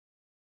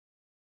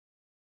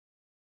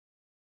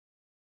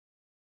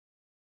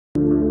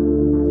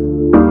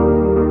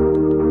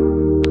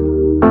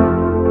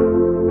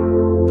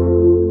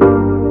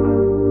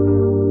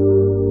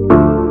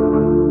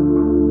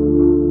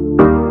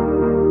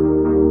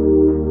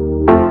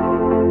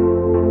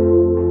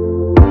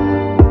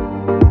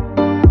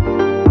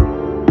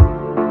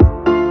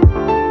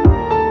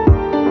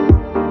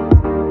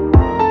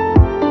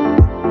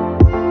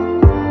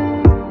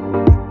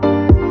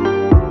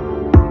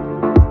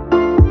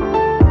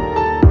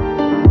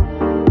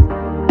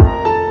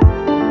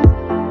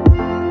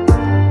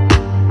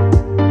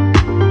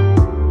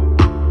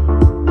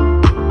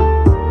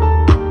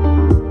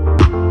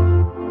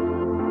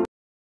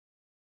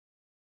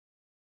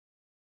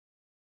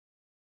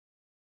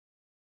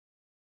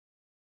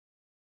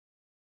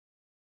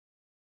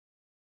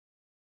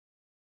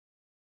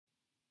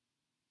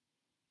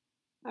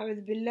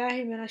أعوذ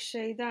بالله من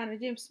الشيطان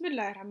الرجيم بسم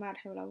الله الرحمن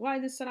الرحيم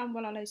وايد السلام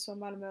ولا عليه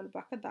الصومال ميل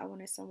باك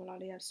دعوانيسان ولا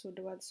عليال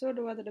soo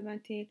dhawaada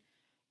dhamaantiin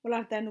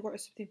walaal hadaa nagu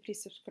cusubtiin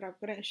please subscribe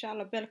gara insha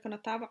Allah beelkana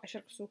taabac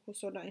casharka soo ku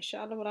soo dhac insha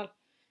Allah walaal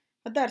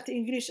hadaa arti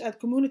English aad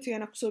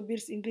community-gana ku soo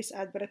biirs English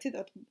aad baratid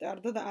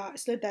ardada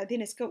isla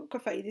daadinaysa ka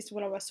faa'iideysa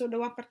walaal waa soo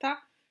dhawaan kartaa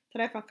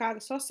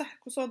taleefankaaga soo sax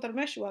ku soo dar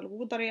meesha waa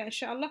lagu darayaa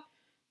insha Allah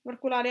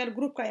marka walaalayaal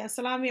groupka ayaan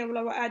salaamaya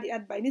walaal waa aad iyo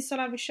aad baa idin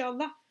salaam insha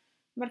Allah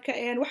marka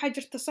waxaa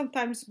jirta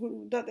sometimes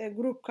dad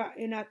groupka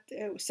inaad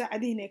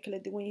saacadihiin ay kala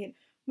duwan yihiin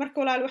marka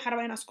walaal waxaan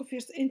rabaa inaad isku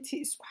fiirso intii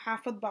isku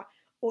xaafadba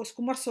oo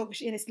isku mar soo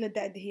gashay inay isla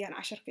daadihiyaan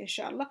casharka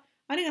insha Allah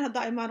aniga hadda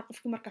imaan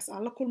qofki markaas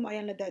aan la kulmo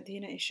ayaan la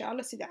daadihinaa insha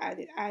Allah sida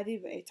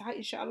caadiba ay tahay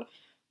insha Allah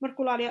marka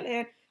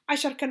walaalayaal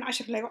casharkan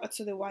cashar laga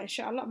codsaday waa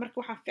insha Allah marka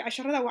waxaan fi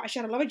casharada waa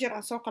cashar laba jeer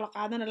aan soo kala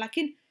qaadana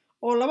laakiin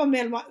oo laba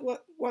meel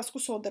waa isku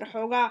soo dara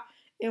xoogaa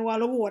waa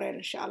lagu wareer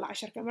insha Allah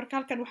casharka marka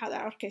halkan waxaad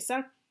arkaysaa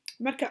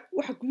marka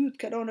waxa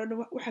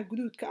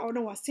guduudka oo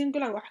dhan waa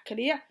singular wax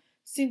kaliya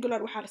singular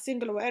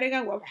waa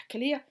ereygan waa wax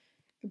kaliya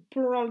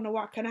pluralna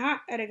waa kanaha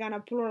ereygana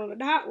plural la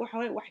dhaha waxa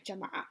way wax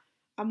jamaca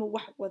ama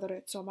wax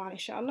wadareed Soomaali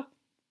insha Allah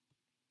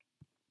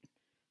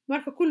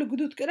marka kulli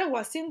guduudka dhan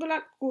waa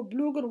singular kuwa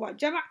bluegan waa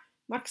jamac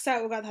marka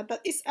saa ogaad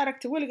haddaad is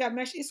aragta weligaa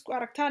meesha isku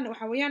aragtaan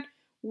waxa weeyaan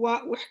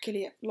waa wax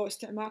kaliya loo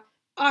isticmaalo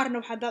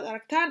rna haddaad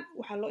aragtaan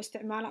waxa loo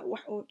isticmaalaa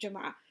wax oo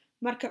jamaca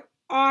marka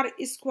r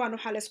iskuwan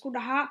waxa la isku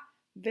dhahaa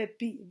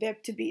verb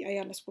to be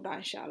ayaa la isku dhahaa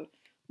insha Allah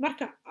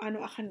marka aanu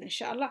akhrin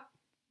insha Allah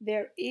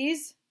there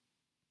is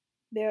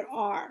there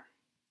are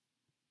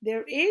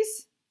there is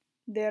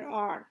there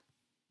are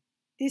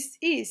this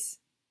is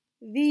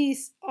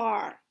these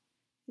are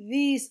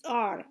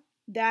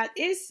that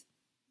is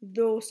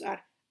those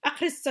are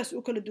akhristaas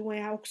u kala duwan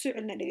yahay ku soo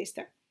celina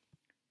dhageysta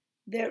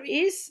there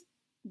is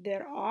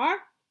there are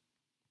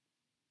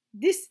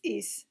this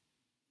is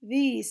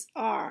these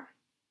are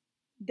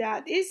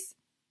that is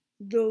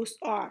those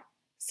are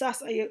saas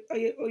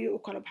ayuu u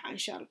kala baxaa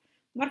insha Allah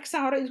marka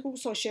saa hore idinku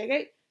soo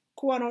sheegay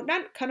kuwan oo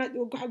dhan kana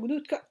waxa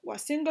guduudka waa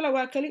singular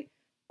waa kali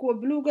kuwa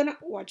bluegana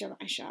waa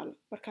jamac insha Allah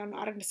markaanu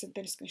aragna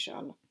sentence insha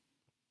Allah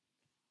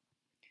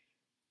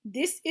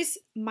this is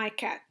my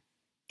cat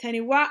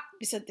tani waa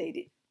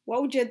bisadaydi waa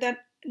u jeedaan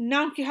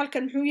nounkii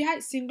halkan muxuu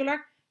yahay singular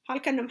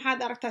halkanna maxaad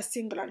aragtaa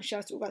singular insha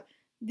Allah ogaad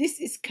this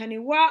is kani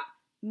waa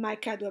my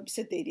cat waa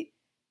bisadaydi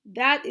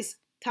that is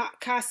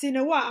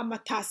kaasina waa ama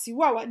taasi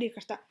waa dhigi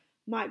kartaa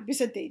my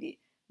bisadaydi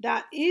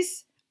that is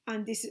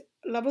and this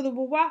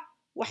labaduba waa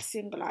wax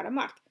singular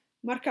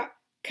marka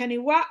kani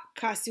waa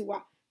kaasi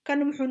waa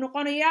kana muxuu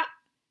noqonayaa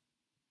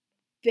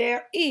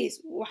there is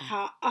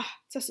waxa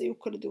saas ayuu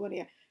kala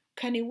duwanaya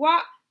kani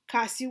waa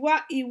kaasi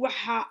waa iyo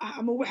waxa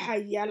ama waxa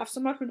yaala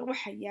afsoomaali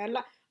waxa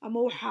yaala ama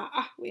waxa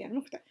weeyaan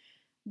nukta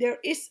there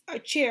is a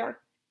chair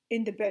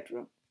in the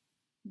bedroom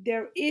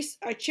there is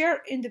a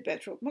chair in the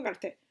bedroom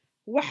magartay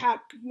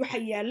waxa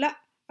yaala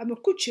ama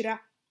ku jira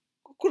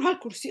hal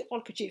kursi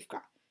qolka jiifka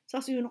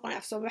saas ayuu noqonaya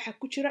afsoomaali waxa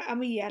ku jira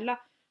ama yaala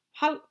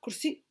hal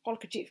kursi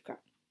qolka jiifka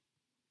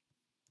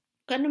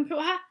kana muxuu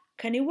ahaa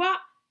kani waa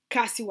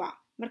kaasi waa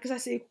marka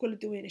saas ay ku kala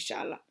duwan insha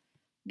Allah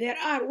there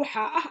are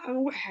waxa ama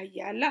waxa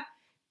yaala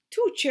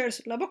two chairs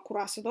laba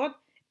kuraasadood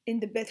in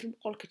the bedroom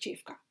qolka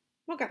jiifka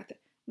ma garata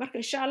marka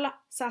insha Allah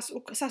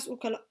saas u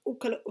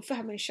kala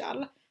fahma insha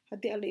Allah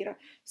hadii alla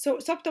yiraahdo so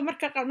sabta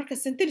marka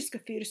sentence-ka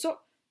fiiriso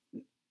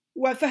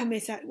waa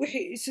fahmaysaa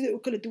wixii sida u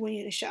kala duwan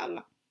yihiin insha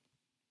Allah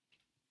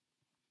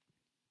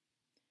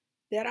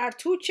there are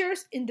two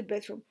chairs in the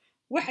bedroom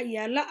waxa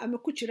yaala ama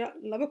ku jira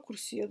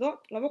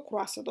laba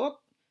kuraasadood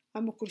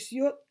ama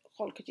kursiyood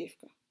qolka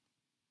jiifka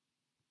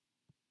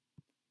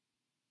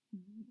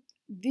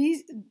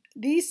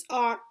these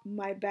are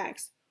my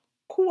bags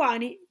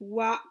kuwani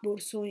waa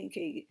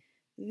boorsooyinkaygi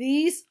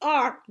these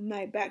are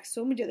my bags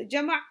so mujada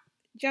jamac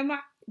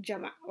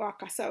waa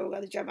kaasa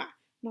ogaada jamac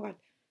magad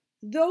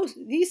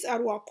these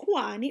are waa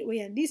kuwani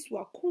wayaan these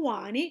waa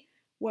kuwani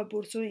waa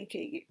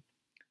boorsooyinkaygi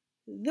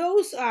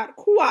those are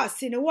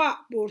kuwaasina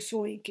waa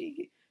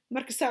boorsooyinkaygi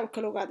marka saa u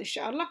kala ogaada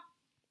insha Allah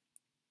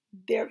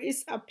there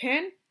is a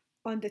pen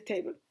on the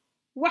table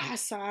waxa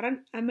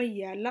saaran ama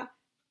yaala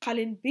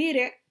qalin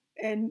biire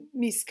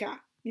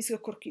miiska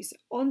korkiisa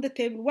on the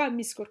table waa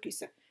miis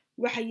korkiisa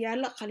waxa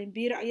yaala qalin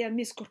biire ayaa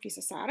miis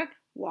korkiisa saaran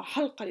waa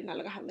hal qalina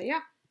laga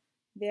hadlayaa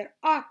there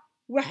are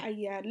waxa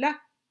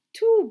yaala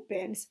two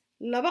pens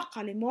laba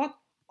qalimood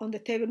on the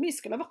table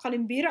miiska laba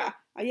qalin biire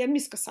ayaa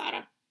miiska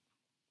saaran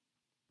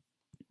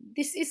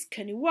this is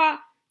kani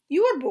waa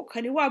your book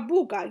kani waa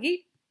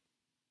buugaagii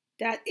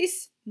that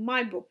is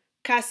my book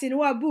kaasina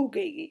waa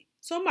buugaygi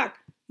so mark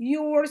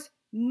yours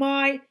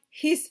my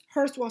his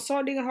hers waa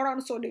soo dhigan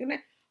horaan soo dhignay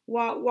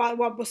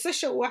waa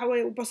possession waxa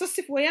way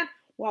possessive weeyaan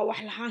waa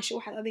wax lahaansho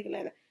waxaad adiga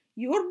leedahay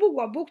your book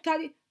waa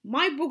buugtaadi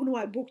my bookna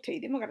waa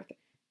buugtaydi ma garatay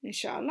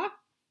insha Allah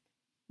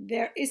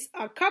there is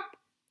a cup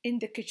in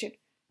the kitchen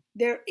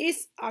there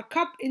is a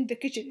cup in the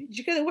kitchen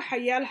jikada waxa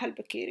yaala hal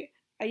bakeeri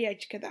ayaa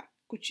jikada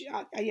ku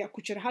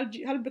jira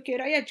hal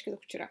bakeeri ayaa jikada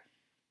ku jira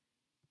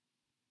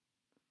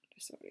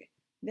sorry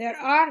There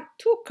are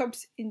 2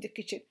 cups in the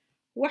kitchen.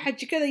 Waxa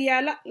jikada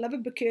yaala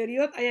 2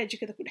 bakeeriyood ayaa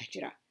jikada ku dhex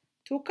jira.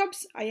 2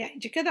 cups ayaa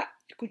jikada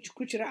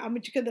ku jira ama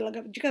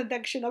jikada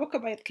dagashay 2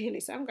 cup ayaad ka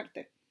helaysaa ma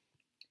gartay.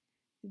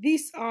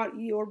 These are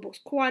your books.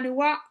 Kuwani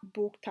waa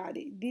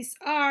buugtaadii. These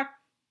are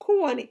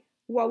kuwani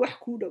waa wax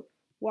ku dhow.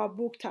 Waa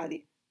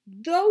buugtaadii.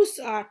 Those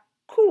are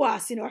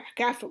kuwaasina wax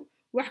kaa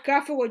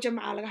fog oo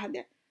jamca laga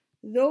hadlaya.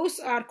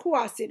 Those are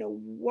kuwaasina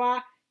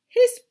waa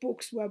his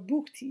books, waa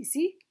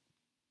buugtiisii.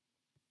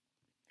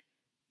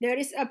 There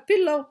is a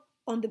pillow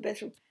on the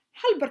bedroom.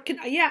 Hal barkin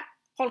ayaa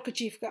qolka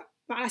jiifka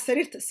macnaa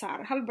sariirta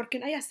saaran. Hal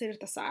barkin ayaa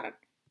sariirta saaran.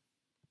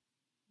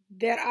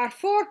 There are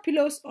 4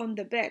 pillows on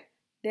the bed.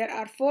 There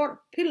are 4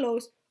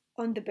 pillows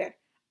on the bed.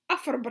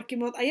 4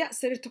 barkimood ayaa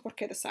sariirta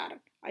korkeeda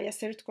saaran.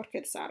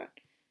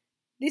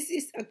 This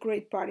is a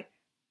great party.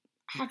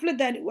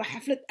 xafladani waa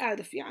xaflad aad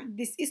u fiican.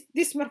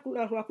 This markuu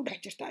waa ku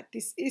dhex jirtaa.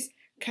 This is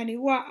kani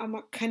waa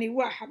ama kani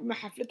waa ma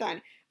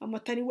xafladani ama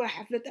tani waa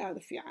xaflad aad u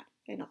fiican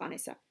ay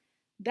noqonaysaa.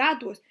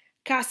 That was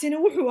kaasina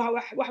wuxuu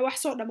ahaa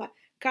wax soo dhamaan.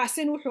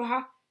 Kaasina wuxuu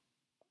ahaa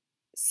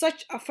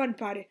such a fun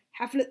party.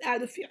 xaflad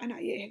aad u fiican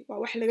ayay ahayd. Waa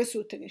wax laga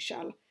soo tagay insha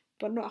Allah.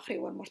 Bal noo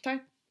akhriya one more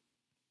time.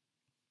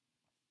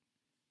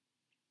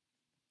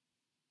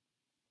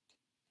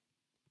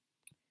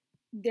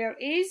 There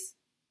is,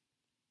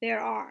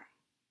 there are.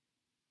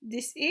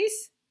 This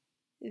is,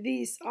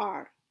 these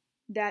are.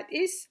 That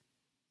is,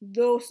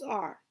 those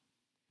are.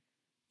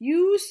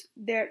 Use,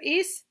 there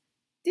is,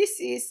 this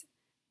is,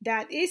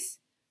 that is.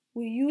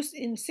 We use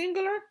in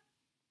singular.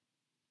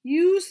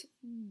 Use,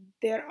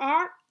 there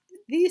are,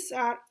 these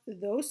are,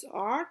 those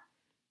are.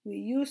 We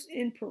use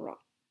in plural.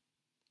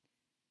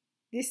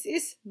 This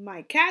is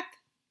my cat.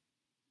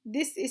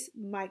 This is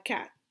my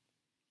cat.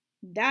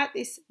 That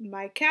is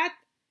my cat.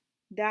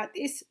 That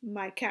is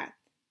my cat.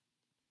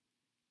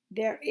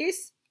 There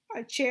is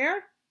a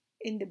chair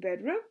in the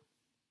bedroom.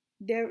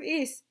 There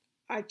is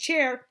a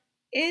chair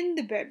in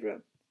the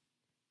bedroom.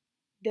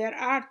 There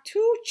are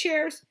 2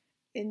 chairs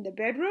in the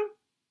bedroom.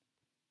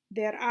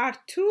 There are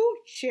 2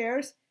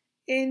 chairs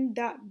in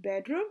the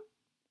bedroom.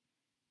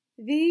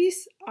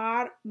 These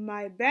are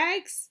my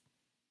bags.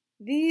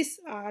 These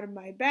are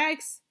my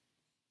bags.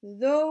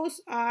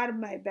 Those are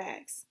my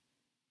bags.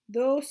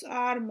 Those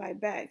are my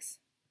bags.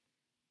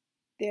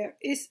 There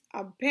is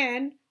a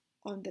pen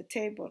on the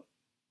table.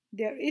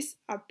 There is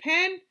a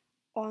pen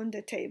on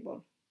the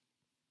table.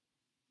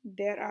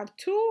 There are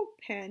 2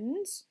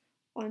 pens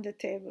on the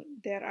table.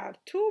 There are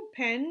 2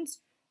 pens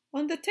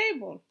on the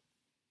table.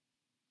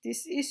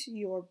 This is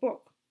your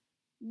book.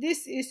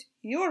 This is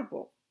your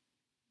book.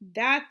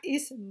 That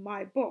is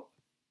my book.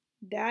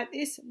 That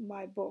is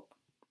my book.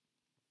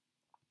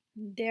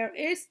 There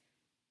is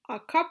a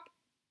cup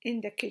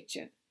in the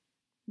kitchen.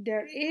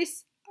 There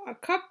is a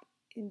cup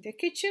in the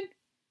kitchen.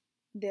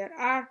 There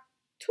are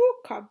 2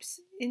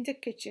 cups in the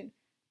kitchen.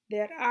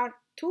 There are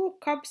 2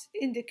 cups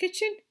in the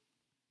kitchen.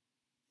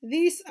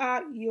 These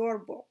are your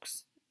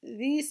books.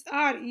 These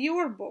are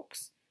your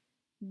books.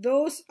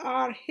 Those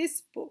are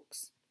his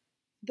books.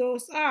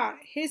 Those are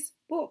his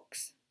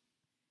books.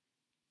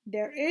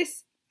 There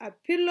is a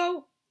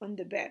pillow on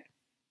the bed.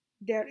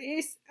 There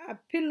is a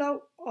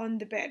pillow on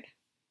the bed.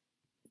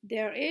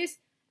 There is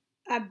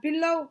a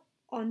pillow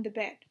on the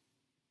bed.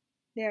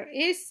 There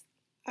is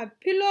a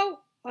pillow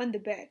on the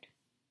bed.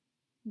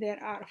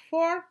 There are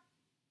 4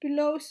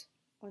 pillows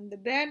on the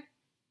bed.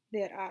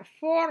 There are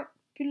 4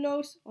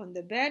 pillows on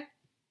the bed.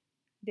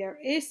 There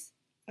is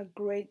a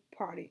great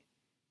party.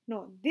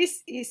 No,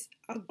 this is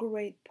a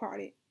great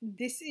party.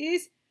 This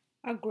is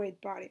a great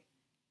party.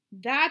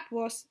 That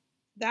was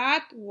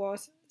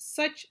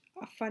such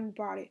a fun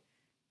party.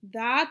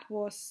 That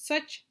was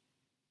such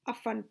a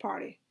fun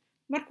party.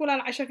 marka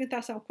walaal casharka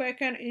intaasaan ku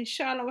ekaan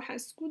insha Allah waxaan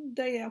isku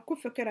dayaa ku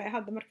fikiraya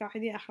hadda marka wax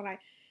idin akhrinay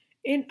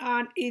in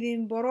aan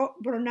idin baro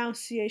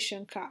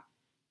pronunciation-ka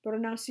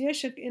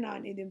in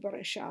aan idin baro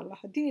insha Allah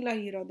haddii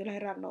Ilaahay yiraahdo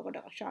Ilaahay raar nooga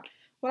dhaqo insha Allah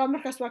walaal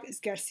markaas waa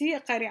isgaarsiye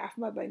qaari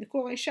caafimaad baa idinku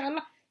ogaa insha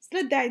Allah isla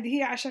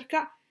daaydihiya casharka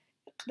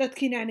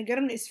dadkiina aan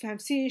garan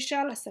isfahamsiin insha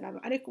Allah. Assalaamu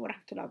calaykum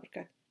waraxmatullaahi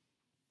wabarakaatuh.